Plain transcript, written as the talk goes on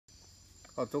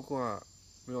Ó, tô com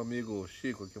meu amigo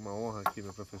Chico, que é uma honra aqui,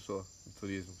 meu professor de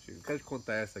turismo. Chico, quero te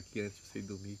contar essa aqui antes de você ir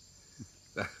dormir.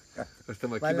 Nós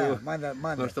estamos aqui, Vai lá,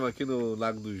 manda. nós estamos aqui no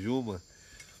Lago do Juma.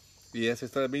 E essa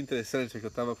história é bem interessante, que eu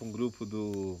estava com um grupo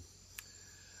do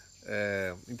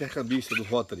intercambista do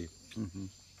Rotary. Uhum.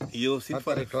 E eu sempre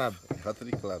Rotary Club.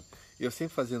 Rotary Club. E eu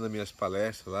sempre fazendo as minhas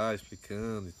palestras lá,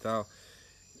 explicando e tal.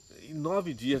 E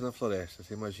 9 dias na floresta,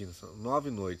 você imagina, são 9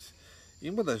 noites. E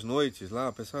uma das noites lá,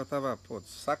 o pessoal estava de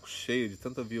saco cheio de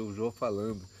tanto ouvir o Jô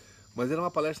falando. Mas era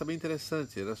uma palestra bem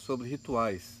interessante, era sobre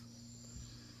rituais.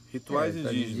 Rituais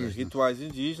indígenas. Rituais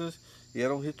indígenas, e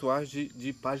eram rituais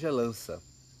de pagelança.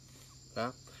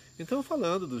 Tá? Então,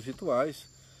 falando dos rituais,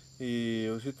 e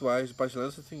os rituais de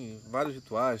pagelança tem vários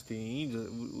rituais, tem índios,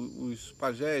 os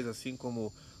pajés, assim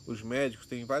como os médicos,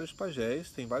 tem vários pajés,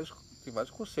 tem vários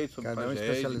conceitos sobre cada pajés. Um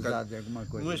especializado em alguma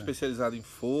coisa. Um é especializado em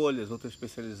folhas, outro é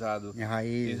especializado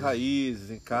em raízes,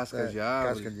 em cascas de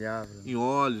árvore, em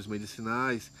óleos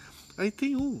medicinais. Aí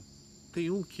tem um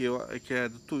que é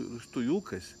dos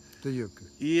tuiucas.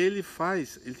 E ele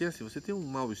tem assim, você tem um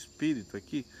mau espírito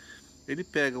aqui, ele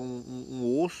pega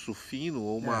um osso fino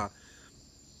ou um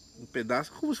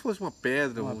pedaço, como se fosse uma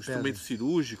pedra, um instrumento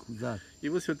cirúrgico. Exato. E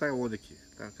você está onde aqui?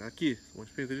 Tá aqui,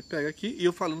 ele pega aqui, e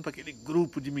eu falando para aquele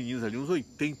grupo de meninos ali, uns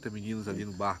 80 meninos ali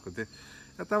no barco. Até.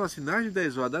 Eu estava assim, mais de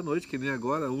 10 horas da noite, que nem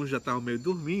agora, uns já estavam meio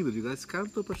dormindo. Eu digo, esse cara não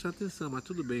estou prestando atenção, mas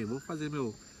tudo bem, vou fazer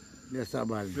meu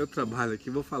trabalho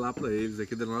aqui, vou falar para eles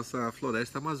aqui da nossa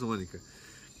floresta amazônica.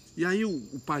 E aí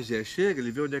o pajé chega,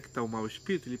 ele vê onde é que está o mau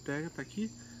espírito, ele pega, está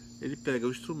aqui, ele pega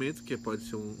o instrumento, que pode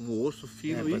ser um osso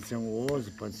fino. Pode ser um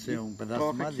osso, pode ser um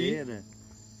pedaço de madeira.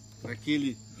 Aqui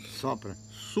ele sopra.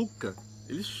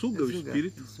 Ele suga o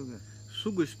espírito.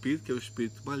 Suga o espírito, que é o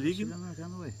espírito maligno,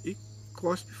 e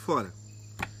cospe fora.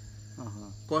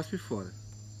 Uhum. Cospe fora.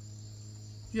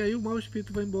 E aí o mau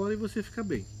espírito vai embora e você fica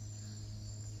bem.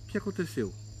 O que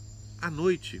aconteceu? À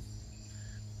noite,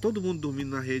 todo mundo dormindo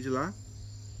na rede lá,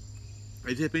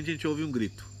 aí de repente a gente ouve um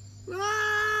grito.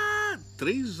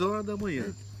 3 horas da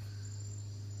manhã.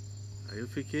 Aí eu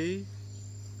fiquei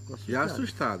já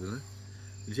assustado, né?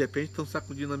 De repente estão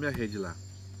sacudindo a minha rede lá.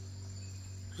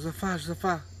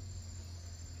 Josafá,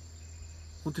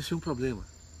 aconteceu um problema.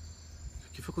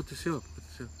 O que foi que aconteceu?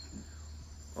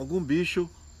 Algum bicho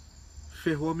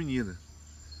ferrou a menina.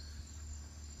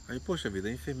 Aí, poxa vida,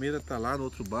 a enfermeira tá lá no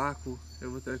outro barco,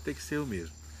 eu vou ter que ser eu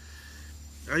mesmo.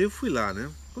 Aí eu fui lá,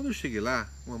 né? Quando eu cheguei lá,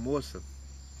 uma moça,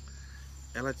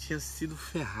 ela tinha sido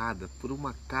ferrada por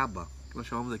uma caba, que nós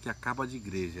chamamos aqui a caba de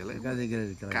igreja. Ela é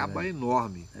uma caba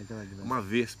enorme, uma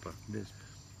vespa.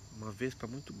 Uma vespa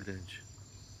muito grande.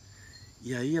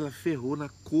 E aí ela ferrou na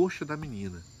coxa da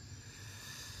menina.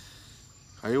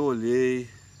 Aí eu olhei,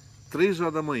 3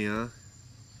 horas da manhã,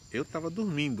 eu estava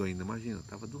dormindo ainda, imagina, eu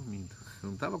estava dormindo. Eu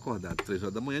não estava acordado, 3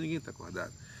 horas da manhã ninguém está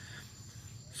acordado.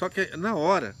 Só que na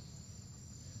hora,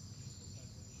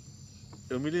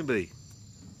 eu me lembrei.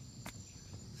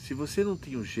 Se você não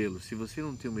tem o gelo, se você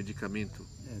não tem o medicamento,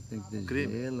 tem que ter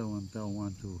creme, gelo ou então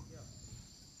um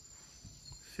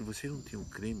se você não tem um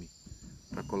creme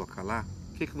para colocar lá,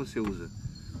 o que você usa?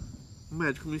 O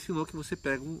médico me ensinou que você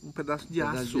pega um pedaço de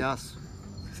aço.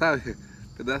 Sabe?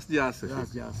 Pedaço de aço.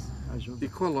 Ajuda. E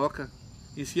coloca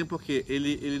em cima, porque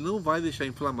ele não vai deixar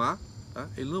inflamar, tá?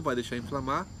 Ele não vai deixar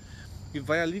inflamar e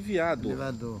vai aliviar a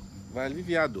dor. Vai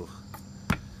aliviar a dor.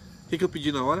 O que eu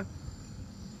pedi na hora?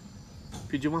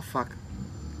 Pedi uma faca.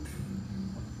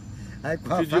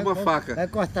 Pedi uma faca. Vai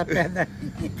cortar a perna.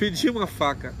 Pedi uma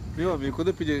faca. Meu amigo, quando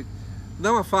eu pedi, me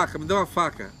dá uma faca.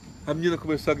 A menina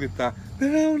começou a gritar,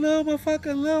 não, uma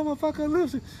faca não.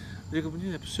 Eu digo,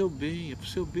 menina, é pro seu bem.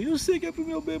 Eu sei que é pro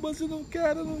meu bem, mas eu não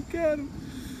quero.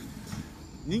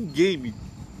 Ninguém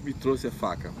me trouxe a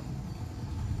faca.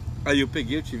 Aí eu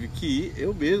tive que ir,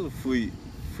 eu mesmo fui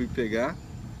pegar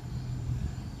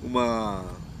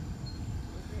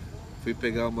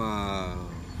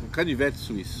um canivete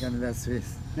suíço.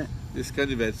 Esse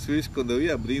canivete suíço, quando eu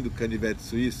ia abrindo o canivete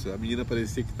suíço, a menina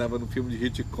parecia que estava no filme de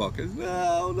Hitchcock. Eu disse,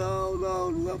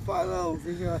 não faz não.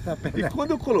 E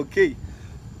quando eu coloquei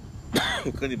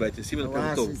o canivete em cima, ela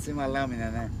perguntou. O aço em cima, a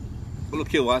lâmina, né?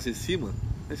 Coloquei o aço em cima.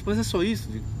 Ela disse, mas é só isso?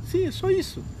 Eu digo, sim, é só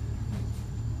isso.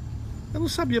 Eu não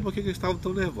sabia por que eles estavam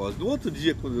tão nervosos. No outro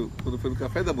dia, quando foi no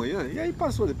café da manhã, e aí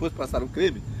depois passaram o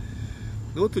creme.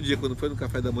 No outro dia, quando foi no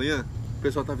café da manhã, o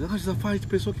pessoal estava dizendo, Josafá, a gente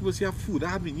pensou que você ia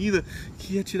furar a menina,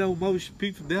 que ia tirar o mau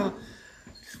espírito dela.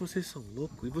 Se vocês são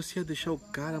loucos, e você ia deixar o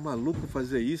cara maluco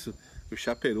fazer isso? O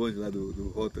chaperone lá do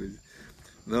Rotary.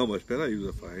 Não, mas peraí,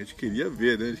 Josafá, a gente queria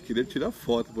ver, né? A gente queria tirar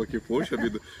foto, porque, poxa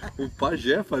vida, o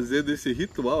pajé fazendo esse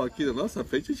ritual aqui na nossa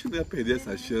frente, a gente não ia perder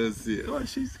essa chance. Eu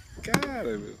achei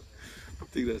Cara, meu.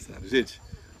 Muito engraçado. Gente,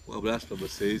 um abraço pra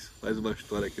vocês. Mais uma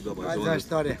história aqui do Amazonas. Mais uma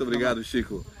história. Muito obrigado,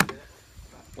 Chico.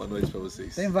 Boa noite pra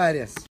vocês. Tem várias.